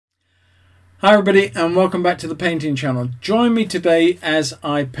Hi everybody and welcome back to the painting channel. Join me today as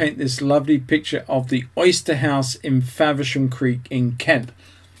I paint this lovely picture of the oyster house in Faversham Creek in Kent.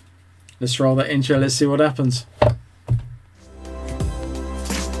 Let's roll that intro, let's see what happens.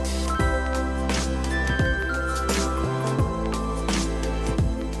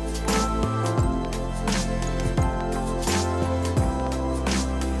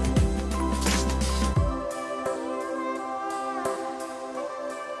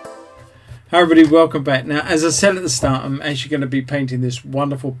 Hi everybody, welcome back. Now, as I said at the start, I'm actually going to be painting this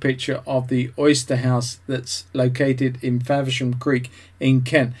wonderful picture of the oyster house that's located in Faversham Creek in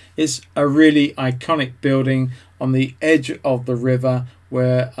Kent. It's a really iconic building on the edge of the river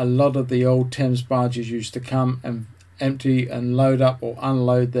where a lot of the old Thames barges used to come and empty and load up or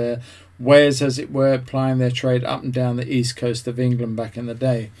unload their wares, as it were, plying their trade up and down the east coast of England back in the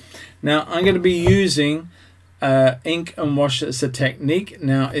day. Now, I'm going to be using ink and wash as a technique.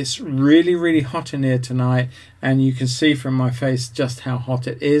 Now it's really hot in here tonight and you can see from my face just how hot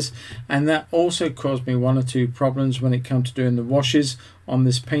it is, and that also caused me one or two problems when it comes to doing the washes on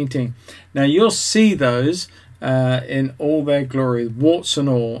this painting. Now you'll see those in all their glory, warts and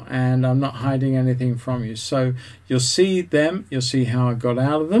all, and I'm not hiding anything from you. So you'll see them, you'll see how I got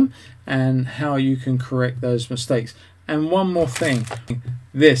out of them and how you can correct those mistakes. And one more thing,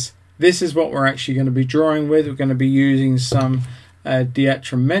 this is what we're actually going to be drawing with. We're going to be using some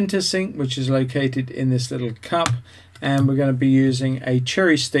Atramentis ink, which is located in this little cup, and we're going to be using a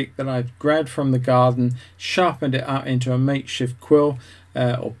cherry stick that I've grabbed from the garden, sharpened it out into a makeshift quill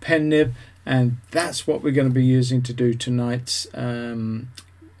or pen nib, and that's what we're going to be using to do tonight's ink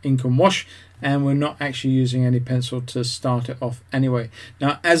and wash. And we're not actually using any pencil to start it off anyway.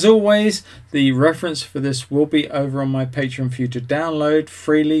 Now, as always, the reference for this will be over on my Patreon for you to download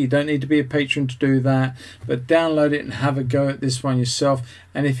freely. You don't need to be a patron to do that, but download it and have a go at this one yourself.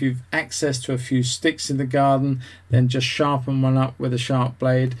 And if you've access to a few sticks in the garden, then just sharpen one up with a sharp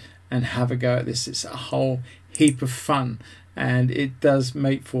blade and have a go at this. It's a whole heap of fun, and it does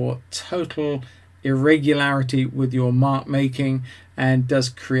make for total irregularity with your mark making and does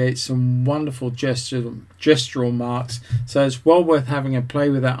create some wonderful gestural marks. So it's well worth having a play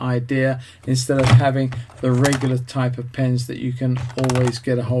with that idea instead of having the regular type of pens that you can always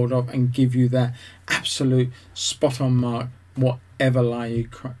get a hold of and give you that absolute spot on mark whatever line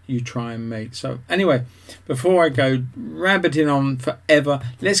you try and make. So anyway, before I go rabbiting on forever,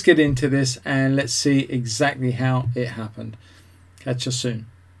 let's get into this and let's see exactly how it happened. Catch you soon.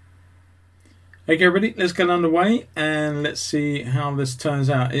 Okay everybody, let's get underway and let's see how this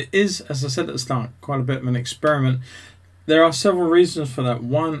turns out. It is, as I said at the start, quite a bit of an experiment. There are several reasons for that.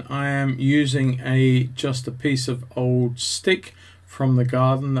 One, I am using just a piece of old stick from the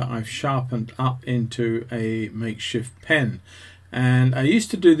garden that I've sharpened up into a makeshift pen. And I used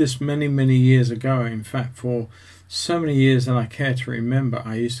to do this many years ago. In fact, for so many years that I care to remember,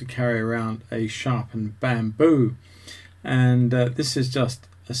 I used to carry around a sharpened bamboo. And this is just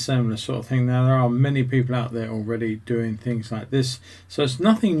a similar sort of thing. Now there are many people out there already doing things like this, so it's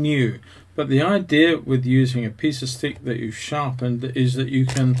nothing new, but the idea with using a piece of stick that you've sharpened is that you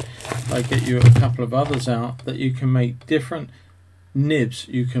can, if I get you a couple of others out, that you can make different nibs,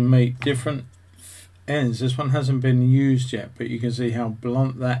 you can make different ends. This one hasn't been used yet, but you can see how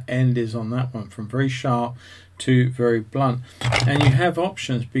blunt that end is on that one, from very sharp to very blunt. And you have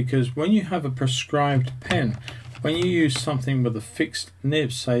options, because when you have a prescribed pen, when you use something with a fixed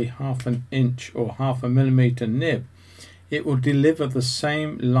nib, say 1/2 inch or 1/2 millimeter nib, it will deliver the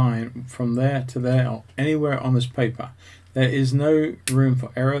same line from there to there or anywhere on this paper. There is no room for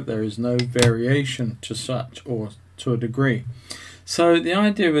error, there is no variation to such or to a degree. So the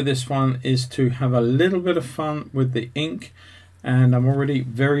idea with this one is to have a little bit of fun with the ink, and I'm already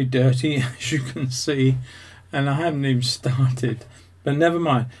very dirty as you can see, and I haven't even started. But never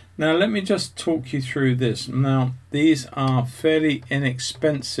mind. Now let me just talk you through this. Now these are fairly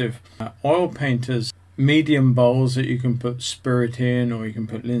inexpensive oil painters medium bowls that you can put spirit in, or you can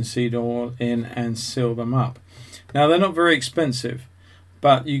put linseed oil in and seal them up. Now they're not very expensive,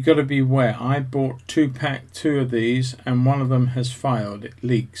 but you've got to be aware. I bought two of these and one of them has failed. It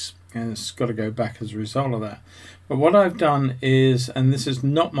leaks and it's got to go back as a result of that. But what I've done is, and this is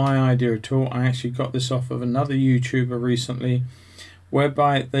not my idea at all, I actually got this off of another YouTuber recently,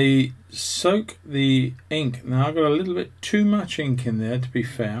 whereby they soak the ink. Now I've got a little bit too much ink in there, to be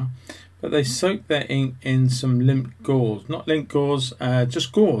fair, but they soak their ink in some lint gauze, not lint gauze,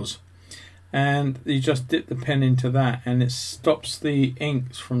 just gauze, and you just dip the pen into that and it stops the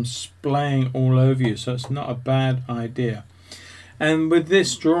ink from splaying all over you, so it's not a bad idea. And with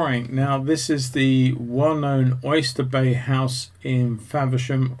this drawing, now this is the well-known Oyster Bay house in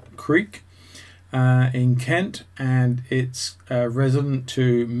Faversham Creek, in Kent, and it's resident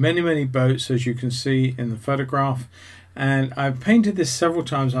to many boats, as you can see in the photograph. And I've painted this several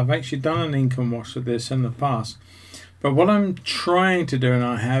times. I've actually done an ink and wash of this in the past, but what I'm trying to do, and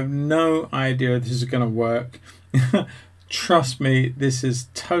I have no idea if this is going to work, trust me, this is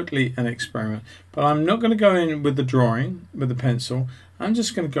totally an experiment, but I'm not going to go in with the drawing with the pencil. I'm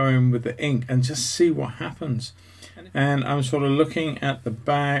just going to go in with the ink and just see what happens. And I'm sort of looking at the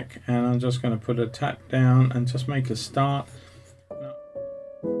back, and I'm just going to put a tap down and just make a start.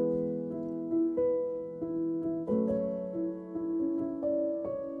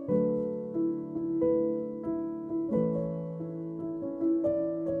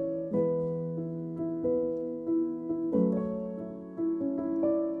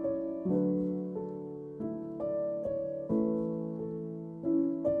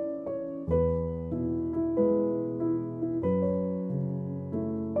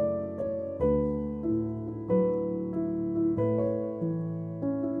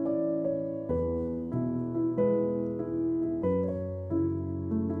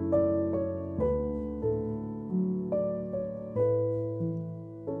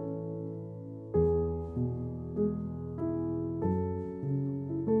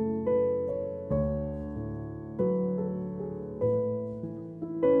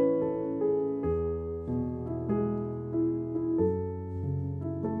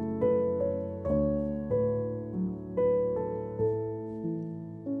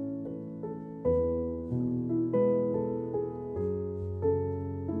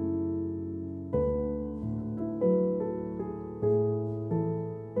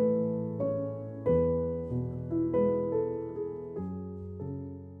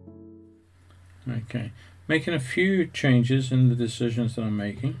 Okay, making a few changes in the decisions that I'm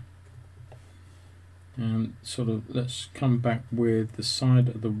making, and sort of let's come back with the side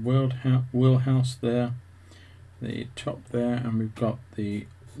of the wheelhouse there, the top there, and we've got the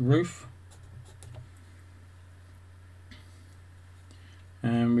roof,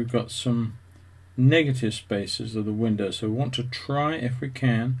 and we've got some negative spaces of the window, so we want to try, if we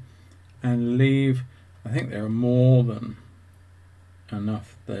can, and leave, I think there are more than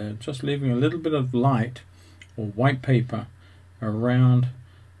enough there, just leaving a little bit of light or white paper around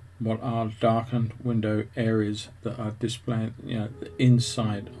what are darkened window areas that are displaying, you know, the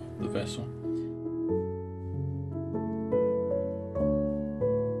inside of the vessel.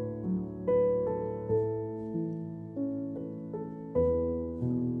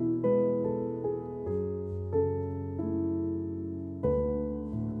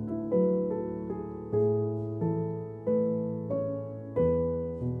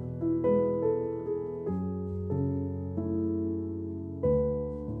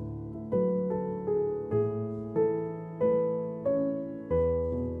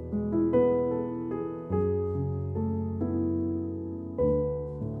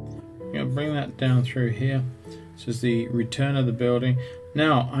 Bring that down through here. This is the return of the building.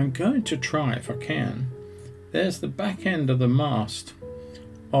 Now I'm going to try, if I can, there's the back end of the mast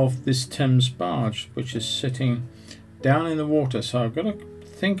of this Thames barge, which is sitting down in the water, so I've got to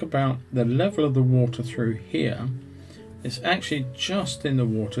think about the level of the water through here. It's actually just in the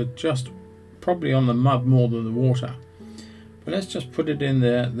water, just probably on the mud more than the water, but let's just put it in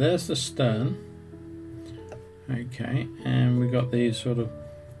there. There's the stern. Okay, and we've got these sort of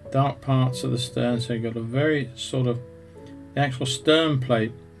dark parts of the stern, so you've got a very sort of, the actual stern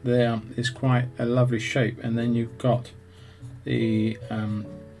plate there is quite a lovely shape, and then you've got the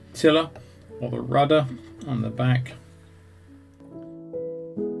tiller or the rudder on the back.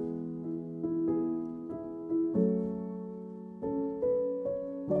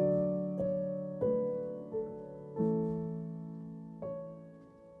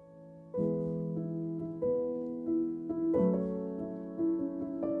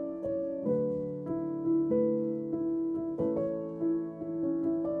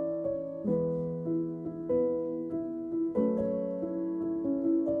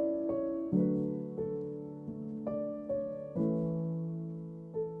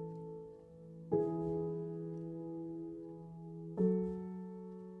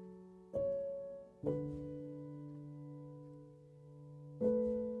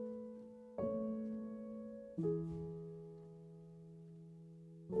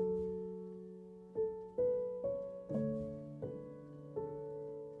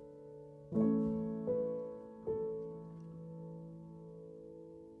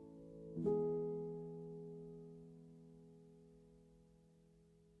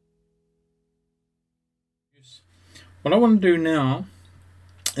 What I want to do now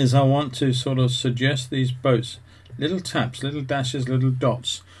is I want to sort of suggest these boats, little taps, little dashes, little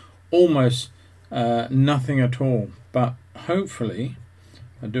dots, almost nothing at all. But hopefully,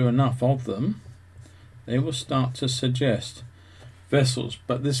 if I do enough of them, they will start to suggest vessels.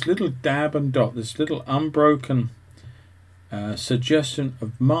 But this little dab and dot, this little unbroken suggestion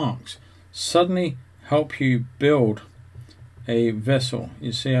of marks, suddenly help you build a vessel.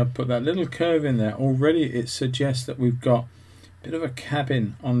 You see I put that little curve in there. Already it suggests that we've got a bit of a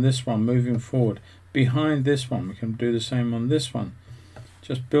cabin on this one moving forward. Behind this one we can do the same on this one.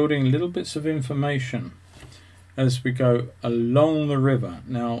 Just building little bits of information as we go along the river.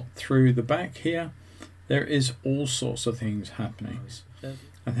 Now through the back here there is all sorts of things happening.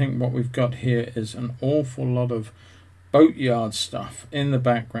 I think what we've got here is an awful lot of boatyard stuff in the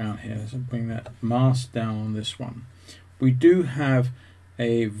background here. So bring that mast down on this one. We do have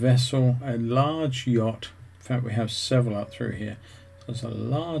a vessel, a large yacht. In fact, we have several up through here. So there's a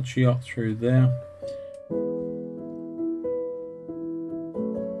large yacht through there.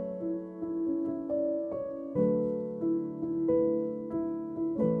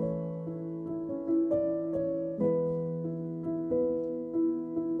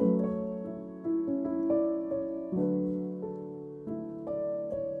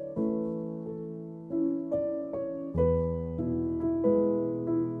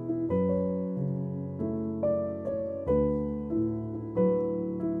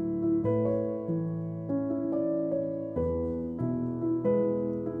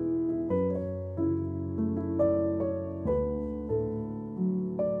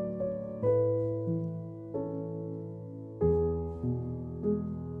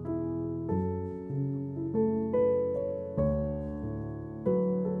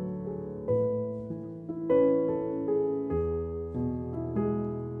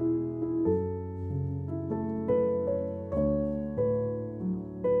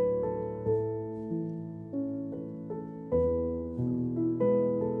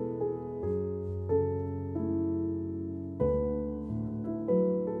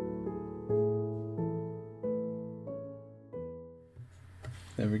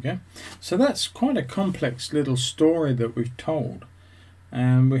 There we go. So that's quite a complex little story that we've told,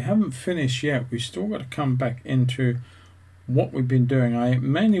 and we haven't finished yet. We've still got to come back into what we've been doing. I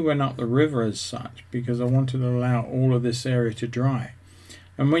mainly went up the river as such because I wanted to allow all of this area to dry.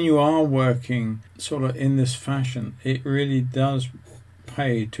 And when you are working sort of in this fashion, it really does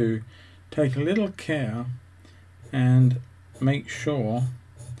pay to take a little care and make sure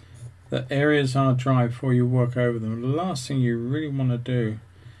that areas are dry before you work over them. The last thing you really want to do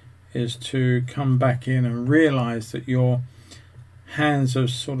is to come back in and realize that your hands have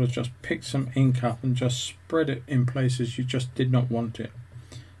sort of just picked some ink up and just spread it in places you just did not want it.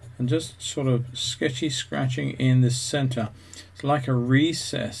 And just sort of sketchy scratching in the center. It's like a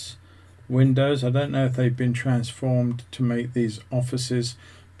recess windows. I don't know if they've been transformed to make these offices,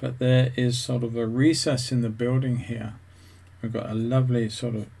 but there is sort of a recess in the building here. We've got a lovely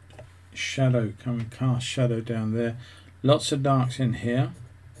sort of shadow, cast shadow down there. Lots of darks in here.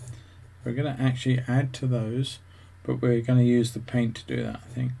 We're going to actually add to those, but we're going to use the paint to do that,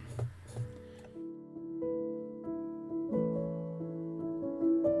 I think.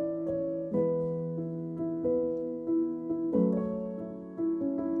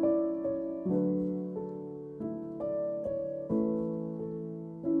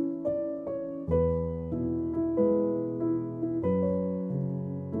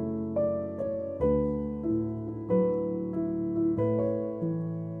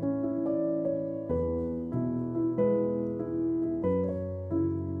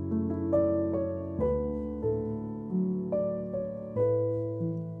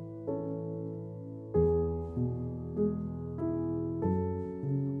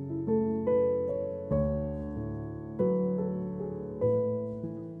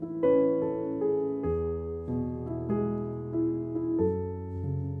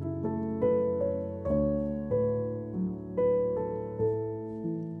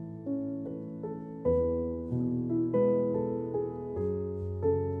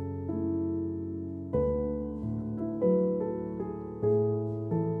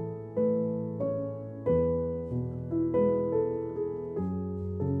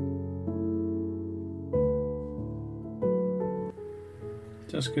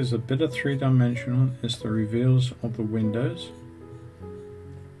 Just gives a bit of three-dimensional as the reveals of the windows.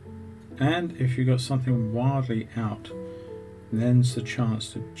 And if you've got something wildly out, then's the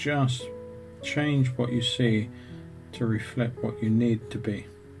chance to just change what you see to reflect what you need to be.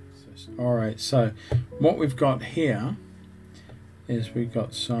 Alright, so what we've got here is we've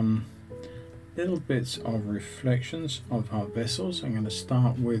got some little bits of reflections of our vessels. I'm going to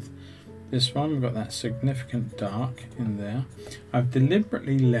start with This one, we've got that significant dark in there. I've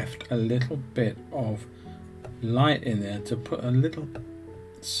deliberately left a little bit of light in there to put a little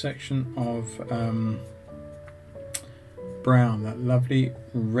section of brown, that lovely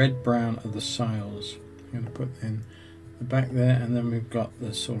red brown of the sails. I'm going to put in the back there, and then we've got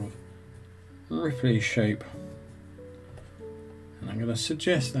this sort of ripply shape. And I'm going to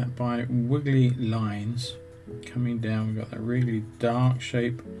suggest that by wiggly lines coming down, we've got that really dark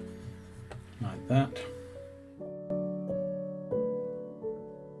shape like that.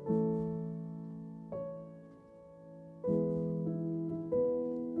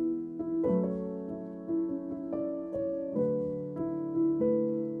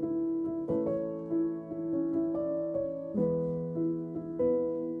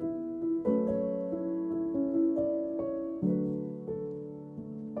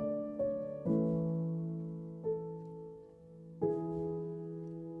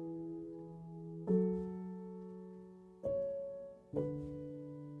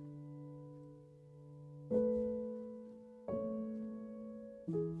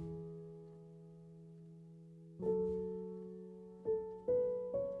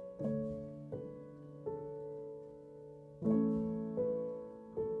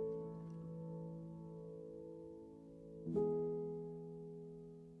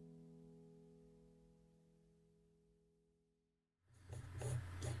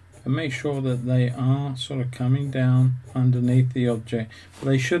 And make sure that they are sort of coming down underneath the object, but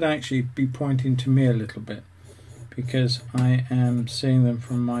they should actually be pointing to me a little bit, because I am seeing them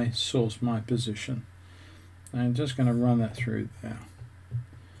from my source, my position. I'm just going to run that through there.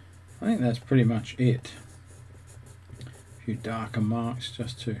 I think that's pretty much it. A few darker marks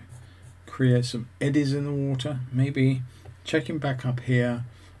just to create some eddies in the water. Maybe checking back up here,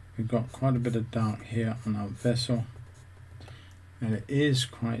 we've got quite a bit of dark here on our vessel, and it is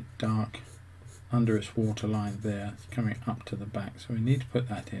quite dark under its waterline there. It's coming up to the back, so we need to put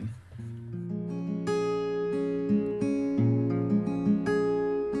that in.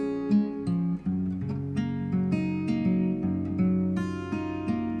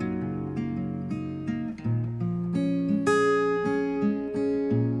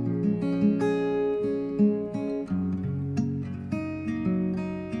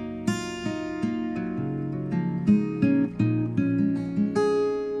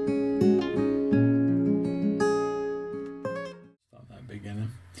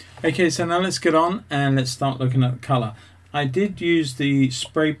 Okay, so now let's get on and let's start looking at the colour. I did use the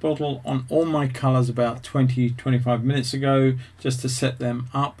spray bottle on all my colours about 20-25 minutes ago just to set them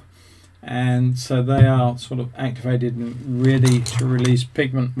up, and so they are sort of activated and ready to release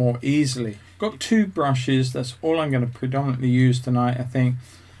pigment more easily. Got two brushes, that's all I'm going to predominantly use tonight. I think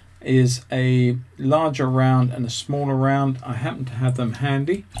is a larger round and a smaller round. I happen to have them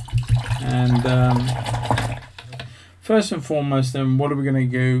handy, and first and foremost, then, what are we going to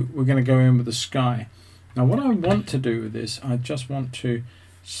do? We're going to go in with the sky. Now, what I want to do with this, I just want to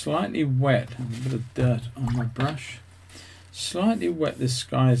slightly wet, a bit of dirt on my brush, slightly wet this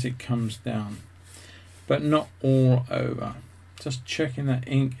sky as it comes down, but not all over. Just checking that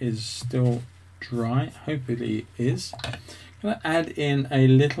ink is still dry. Hopefully it is. I'm going to add in a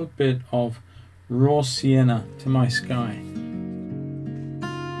little bit of raw sienna to my sky.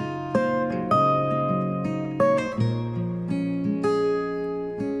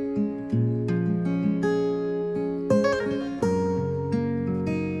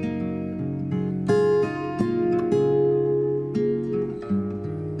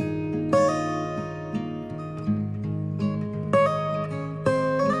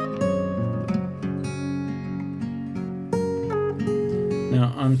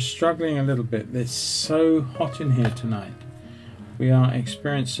 Now I'm struggling a little bit. It's so hot in here tonight. We are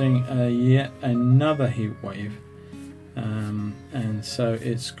experiencing yet another heat wave, and so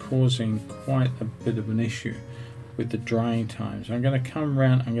it's causing quite a bit of an issue with the drying time. So I'm going to come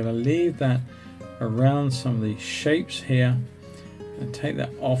around, I'm going to leave that around some of these shapes here and take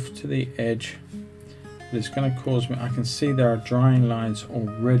that off to the edge. But it's going to cause me, I can see there are drying lines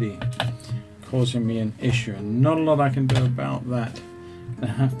already causing me an issue, and not a lot I can do about that. I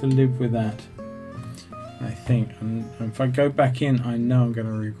have to live with that, I think, and if I go back in, I know I'm going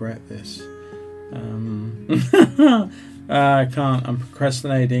to regret this. I can't, I'm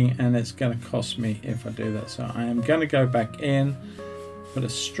procrastinating, and it's going to cost me if I do that. So I am going to go back in, put a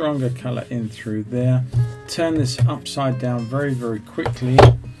stronger colour in through there, turn this upside down very, very quickly,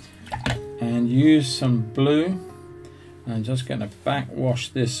 and use some blue. And I'm just going to backwash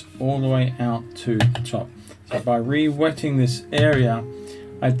this all the way out to the top. So by re-wetting this area,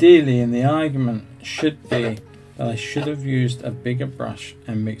 ideally, in the argument should be that I should have used a bigger brush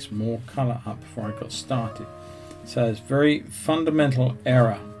and mixed more colour up before I got started. So it's very fundamental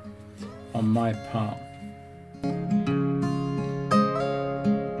error on my part.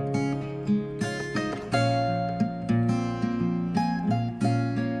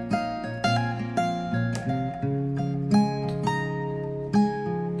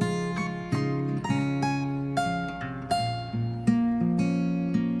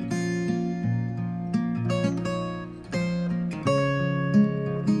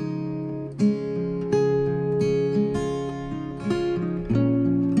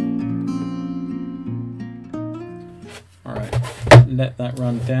 Let that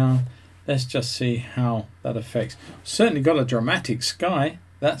run down. Let's just see how that affects. Certainly got a dramatic sky,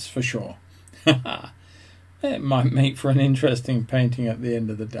 that's for sure. It might make for an interesting painting at the end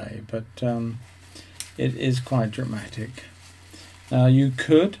of the day, but it is quite dramatic. Now you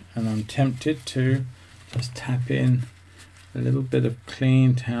could, and I'm tempted to, just tap in a little bit of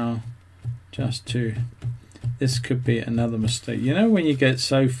clean towel just to, this could be another mistake. You know when you get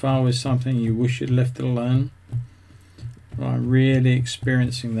so far with something you wish you'd left it alone? Well, I'm really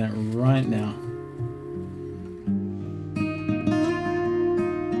experiencing that right now.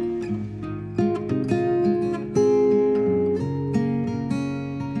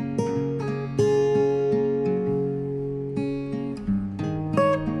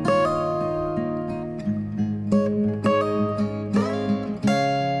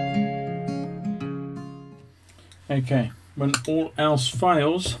 Okay, when all else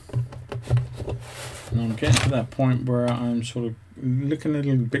fails, and I'm getting to that point where I'm sort of looking a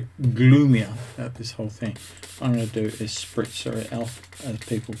little bit gloomier at this whole thing, what I'm going to do is spritzer it out, as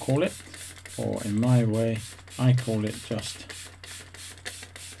people call it, or in my way, I call it just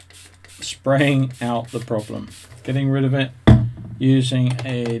spraying out the problem, getting rid of it, using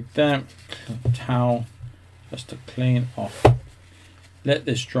a damp towel just to clean off. Let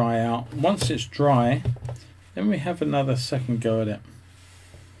this dry out. Once it's dry, then we have another second go at it.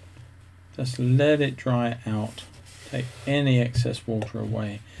 Just let it dry out. Take any excess water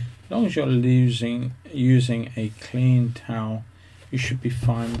away. As long as you're using a clean towel, you should be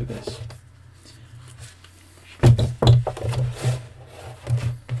fine with this.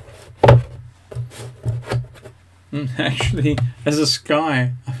 Actually, as a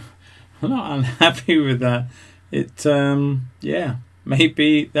sky, I'm not unhappy with that. It, yeah,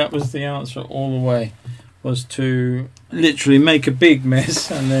 maybe that was the answer all the way, was to literally make a big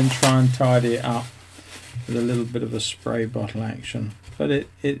mess and then try and tidy it up with a little bit of a spray bottle action. But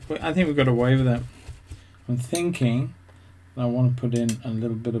I think we got away with that. I'm thinking I want to put in a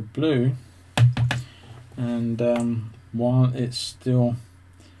little bit of blue, and while it's still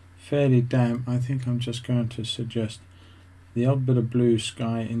fairly damp, I think I'm just going to suggest the odd bit of blue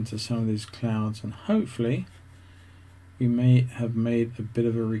sky into some of these clouds, and hopefully we may have made a bit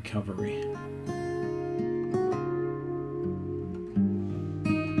of a recovery.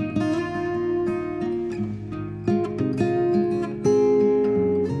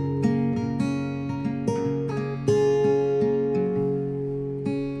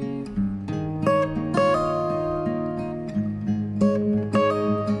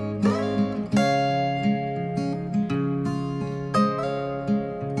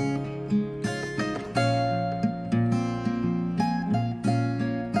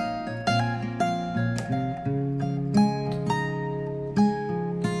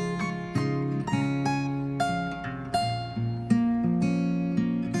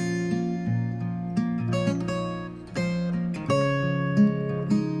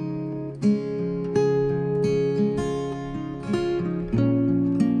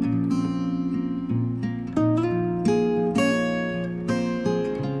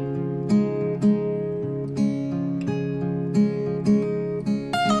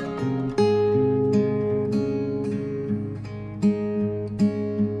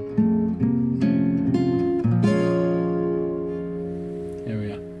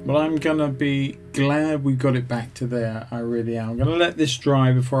 I'm gonna be glad we got it back to there. I really am. I'm gonna let this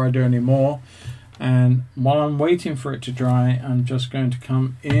dry before I do any more, and while I'm waiting for it to dry, I'm just going to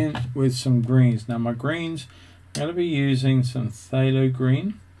come in with some greens. Now my greens, I'm going to be using some phthalo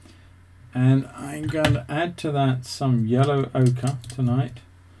green, and I'm going to add to that some yellow ochre tonight.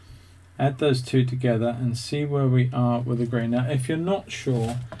 Add those two together and see where we are with the green. Now if you're not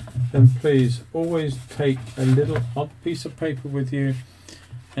sure, then please always take a little odd piece of paper with you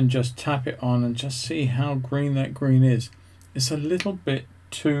and just tap it on and just see how green that green is. It's a little bit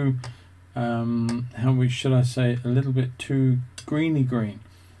too, should I say, a little bit too greeny green.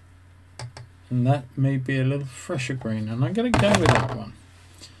 And that may be a little fresher green, and I'm going to go with that one.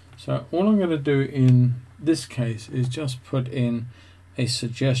 So all I'm going to do in this case is just put in a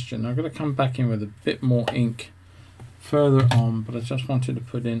suggestion. I'm going to come back in with a bit more ink further on, but I just wanted to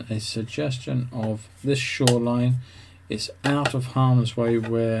put in a suggestion of this shoreline. It's out of harm's way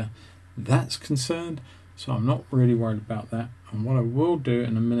where that's concerned, so I'm not really worried about that. And what I will do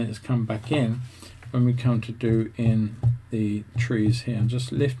in a minute is come back in when we come to do in the trees here. I'm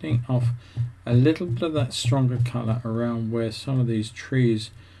just lifting off a little bit of that stronger colour around where some of these trees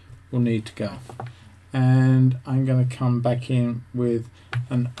will need to go. And I'm going to come back in with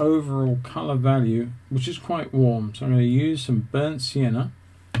an overall colour value which is quite warm. So I'm going to use some burnt sienna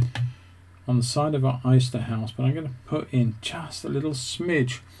on the side of our oyster house, but I'm going to put in just a little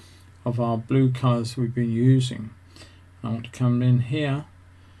smidge of our blue colours we've been using. I want to come in here.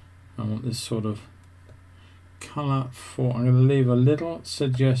 I want this sort of colour for, I'm going to leave a little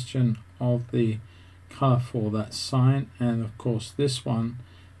suggestion of the colour for that sign, and of course this one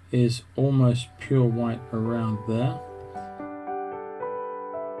is almost pure white around there.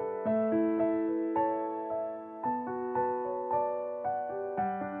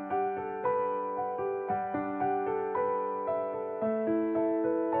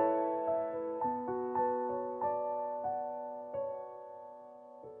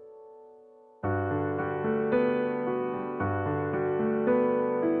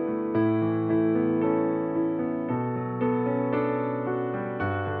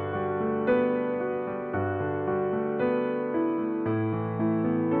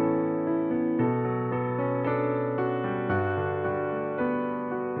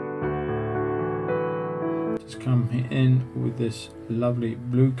 Come in with this lovely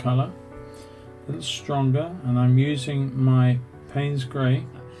blue color, a little stronger, and I'm using my Payne's grey.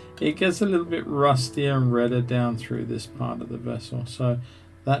 It gets a little bit rustier and redder down through this part of the vessel, so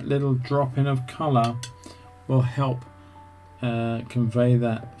that little drop in of color will help convey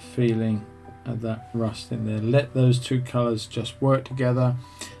that feeling of that rust in there. Let those two colors just work together,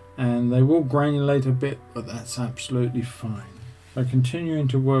 and they will granulate a bit, but that's absolutely fine. So continuing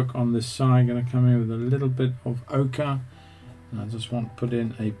to work on this side, I'm going to come in with a little bit of ochre, and I just want to put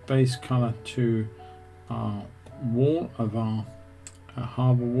in a base color to our wall of our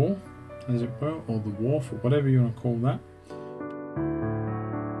harbour wall, as it were, or the wharf, or whatever you want to call that.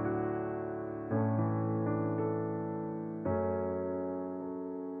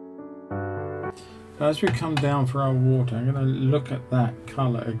 So as we come down for our water, I'm going to look at that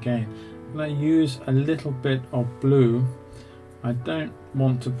color again. I'm going to use a little bit of blue. I don't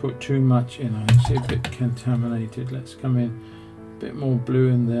want to put too much in. I see a bit contaminated. Let's come in a bit more blue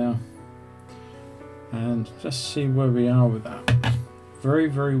in there and just see where we are with that. Very,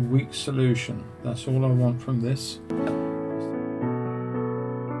 very weak solution. That's all I want from this.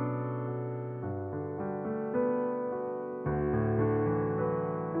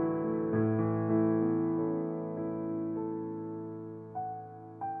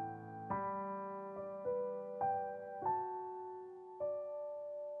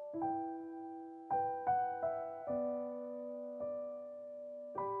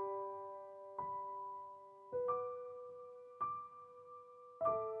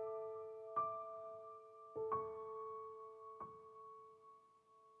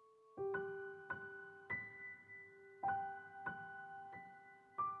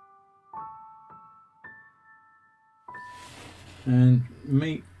 And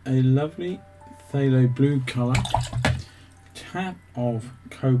make a lovely phthalo blue colour, tap of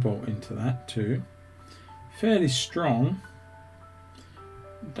cobalt into that too, fairly strong,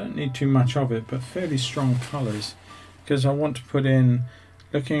 don't need too much of it, but fairly strong colours, because I want to put in,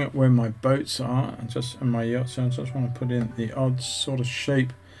 looking at where my boats are and just in my yachts, I just want to put in the odd sort of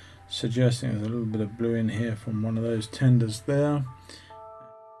shape, suggesting there's a little bit of blue in here from one of those tenders there.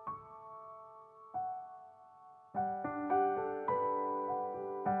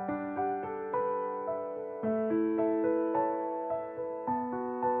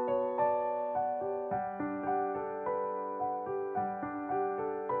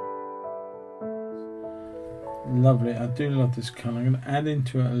 Lovely, I do love this colour. I'm going to add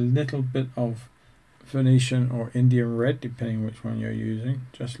into it a little bit of Venetian or Indian red, depending which one you're using.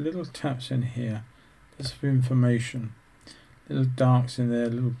 Just little taps in here, just for information. Little darks in there,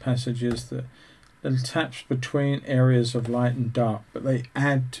 little passages, that little taps between areas of light and dark, but they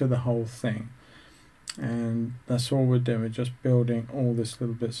add to the whole thing. And that's all we're doing, we're just building all this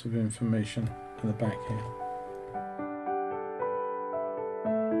little bits of information at the back here.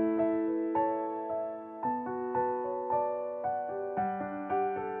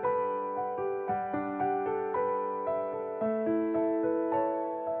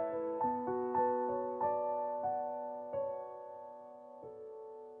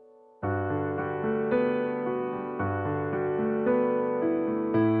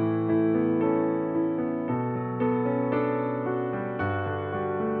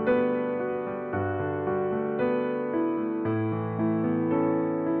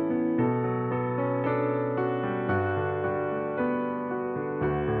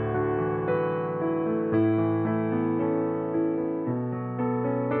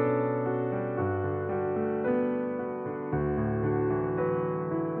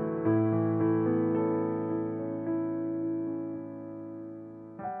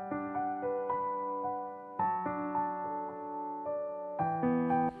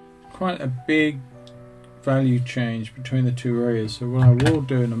 quite a big value change between the two areas. So what I will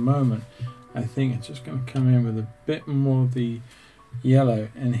do in a moment, I think it's just going to come in with a bit more of the yellow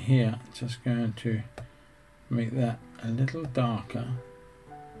in here. Just going to make that a little darker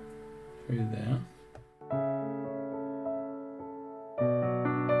through there.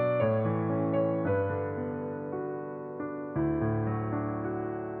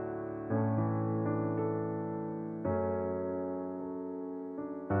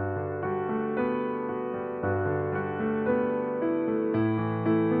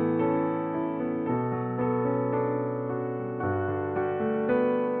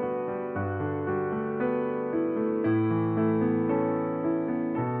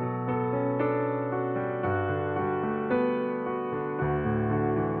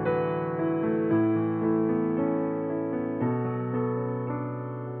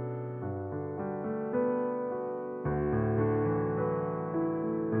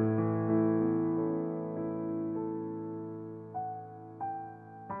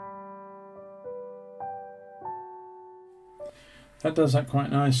 That does that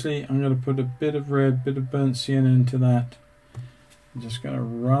quite nicely. I'm going to put a bit of red, bit of burnt sienna into that. I'm just going to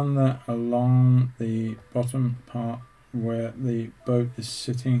run that along the bottom part where the boat is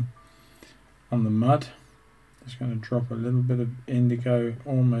sitting on the mud. Just going to drop a little bit of indigo,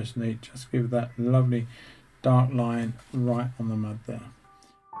 almost neat, just give that lovely dark line right on the mud there.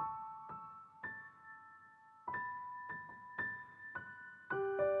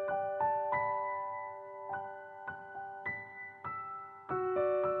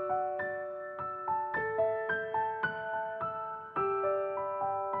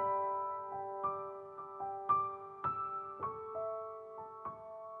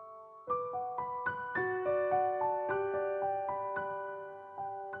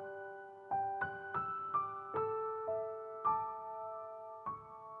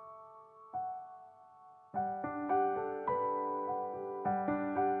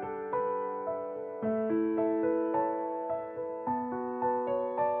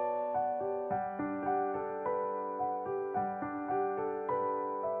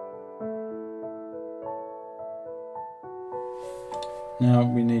 Now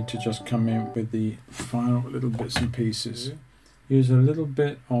we need to just come in with the final little bits and pieces. Use a little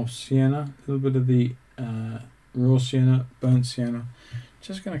bit of sienna, a little bit of the raw sienna, burnt sienna.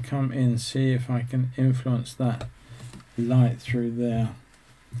 Just going to come in, see if I can influence that light through there.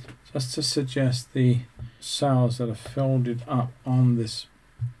 Just to suggest the sails that are folded up on this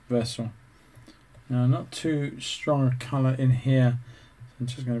vessel. Now not too strong a colour in here. So I'm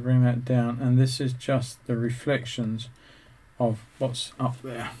just going to bring that down, and this is just the reflections of what's up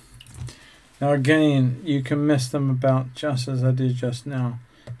there. Now again, you can mess them about just as I did just now.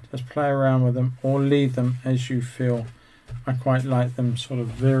 Just play around with them or leave them as you feel. I quite like them sort of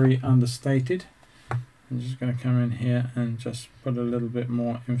very understated. I'm just going to come in here and just put a little bit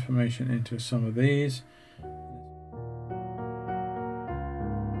more information into some of these.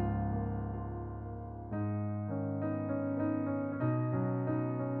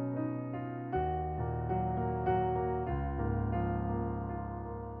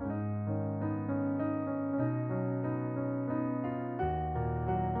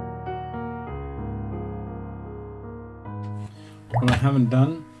 What I haven't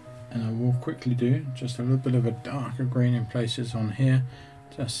done, and I will quickly do, just a little bit of a darker green in places on here,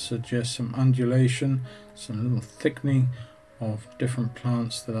 just suggest some undulation, some little thickening of different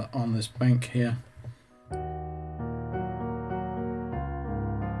plants that are on this bank here.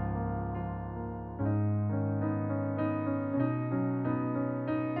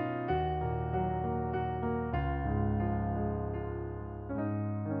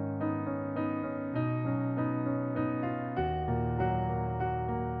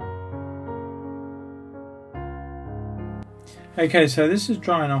 Okay, so this is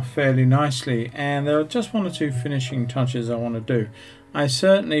drying off fairly nicely, and there are just one or two finishing touches I want to do. I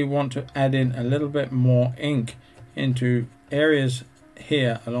certainly want to add in a little bit more ink into areas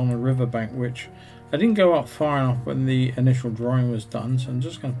here along the riverbank, which I didn't go up far enough when the initial drawing was done, so I'm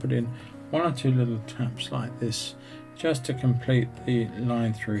just going to put in one or two little taps like this just to complete the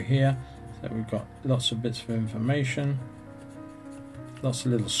line through here. So we've got lots of bits of information, lots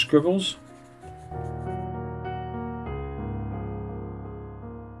of little scribbles.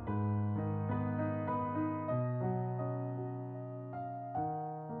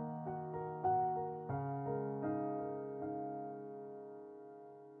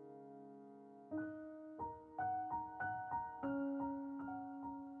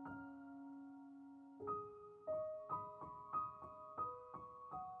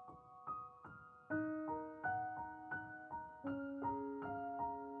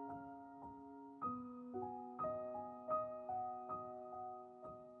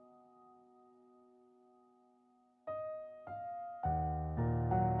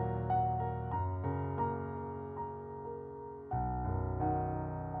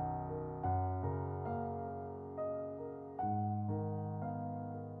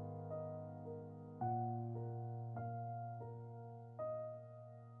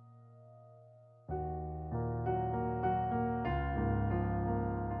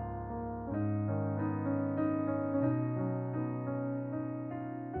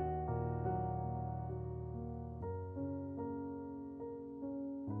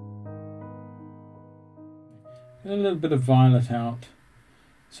 a little bit of violet out.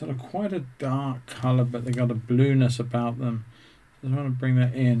 Sort of quite a dark colour, but they got a blueness about them. So I want to bring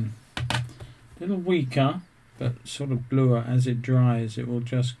that in. A little weaker, but sort of bluer. As it dries, it will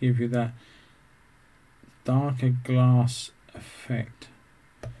just give you that darker glass effect.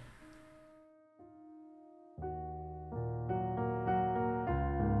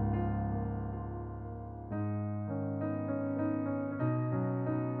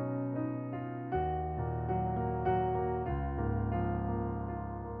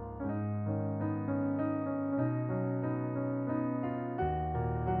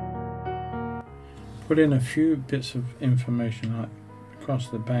 Put in a few bits of information like across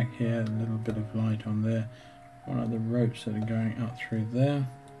the back here, a little bit of light on there, one of the ropes that are going up through there.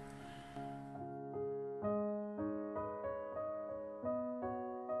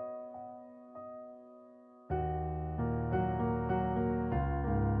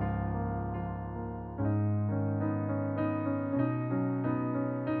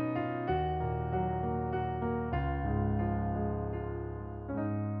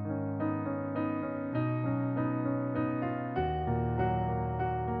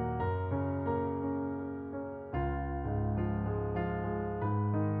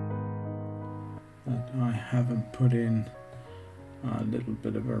 I haven't put in a little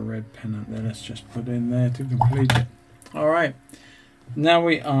bit of a red pennant there. Let's just put in there to complete it. Alright, now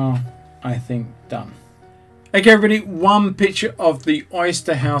we are, I think, done. Okay everybody, one picture of the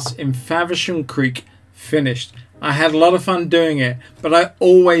oyster house in Faversham Creek finished. I had a lot of fun doing it, but I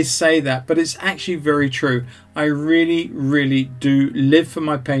always say that, but it's actually very true. I really do live for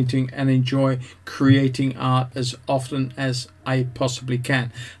my painting and enjoy creating art as often as I possibly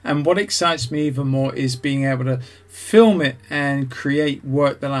can. And what excites me even more is being able to film it and create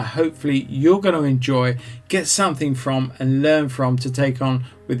work that hopefully you're going to enjoy, get something from and learn from to take on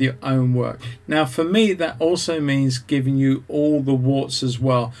with your own work. Now for me, that also means giving you all the warts as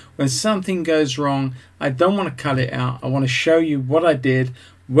well. When something goes wrong, I don't want to cut it out. I want to show you what I did,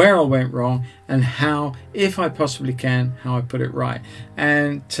 where I went wrong, and how, if I possibly can, how I put it right.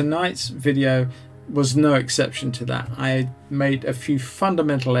 And tonight's video was no exception to that. I made a few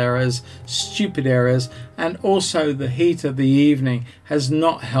fundamental errors, stupid errors, and also the heat of the evening has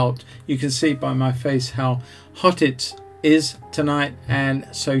not helped. You can see by my face how hot it is tonight and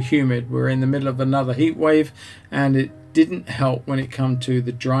so humid. We're in the middle of another heat wave, and it didn't help when it come to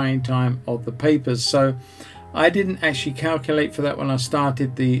the drying time of the papers. So I didn't actually calculate for that when I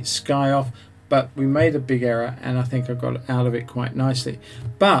started the sky off, but we made a big error and I think I got out of it quite nicely.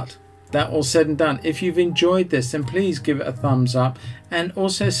 But that all said and done, if you've enjoyed this, then please give it a thumbs up and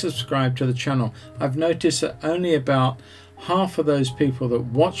also subscribe to the channel. I've noticed that only about half of those people that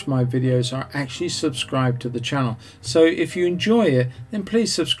watch my videos are actually subscribed to the channel. So if you enjoy it, then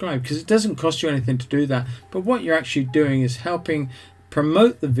please subscribe, because it doesn't cost you anything to do that. But what you're actually doing is helping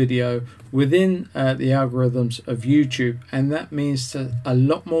promote the video within the algorithms of YouTube, and that means that a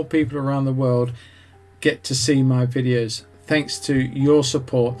lot more people around the world get to see my videos, thanks to your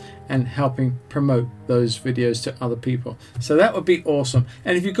support and helping promote those videos to other people. So that would be awesome.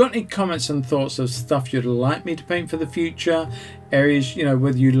 And if you've got any comments and thoughts of stuff you'd like me to paint for the future, areas, you know,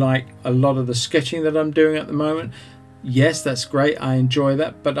 whether you like a lot of the sketching that I'm doing at the moment, yes, that's great, I enjoy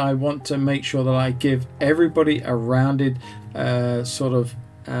that, but I want to make sure that I give everybody a rounded sort of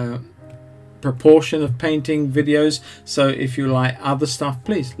proportion of painting videos. So if you like other stuff,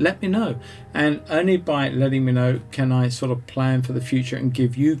 please let me know, and only by letting me know can I sort of plan for the future and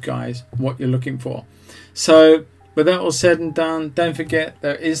give you guys what you're looking for. So with that all said and done, don't forget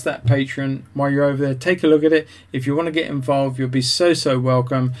there is that Patreon. While you're over there, take a look at it. If you want to get involved, you'll be so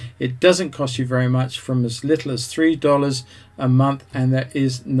welcome. It doesn't cost you very much, from as little as $3 a month, and there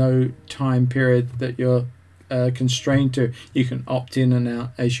is no time period that you're constrained to. You can opt in and out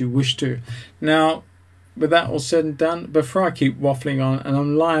as you wish to. Now with that all said and done, before I keep waffling on, and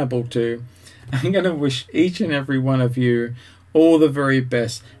I'm liable to, I'm going to wish each and every one of you all the very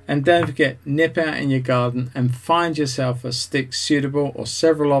best. And don't forget, nip out in your garden and find yourself a stick suitable, or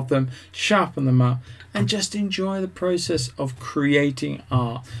several of them, sharpen them up, and just enjoy the process of creating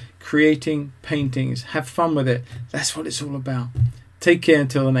art, creating paintings. Have fun with it. That's what it's all about. Take care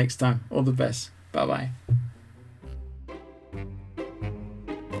until the next time. All the best. Bye bye.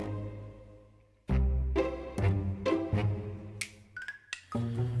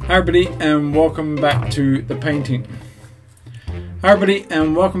 Hi everybody, and welcome back to the painting. Hi everybody,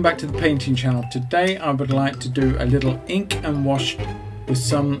 and welcome back to the painting channel. Today I would like to do a little ink and wash with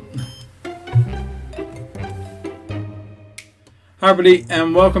some... Hi everybody,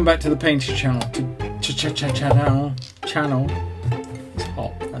 and welcome back to the painting channel. Channel. It's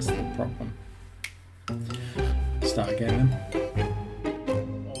hot, that's the problem. Start again then.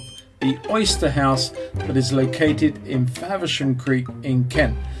 The oyster house that is located in Faversham Creek in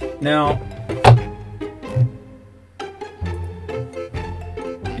Kent. Now,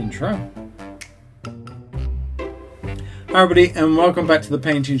 intro. Hi everybody, and welcome back to the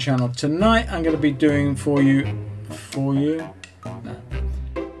painting channel. Tonight I'm going to be doing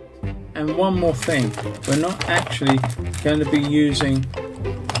and one more thing. We're not actually going to be using,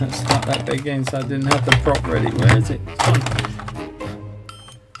 let's start that bit again so I didn't have the prop ready. Where is it?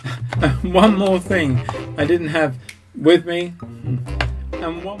 One more thing I didn't have with me,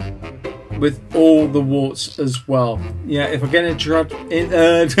 and one with all the warts as well. Yeah, if I get interrupted,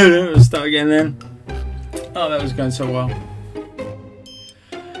 start again then. Oh, that was going so well.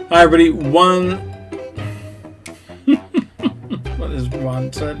 Hi everybody, well, there's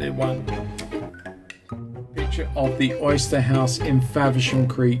one, certainly one picture of the oyster house in Faversham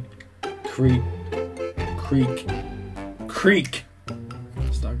Creek.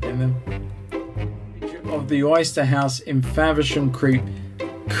 Start again then. Picture of the oyster house in Faversham Creek.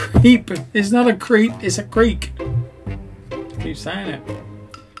 Creep. It's not a creep, it's a creek. Keep saying it.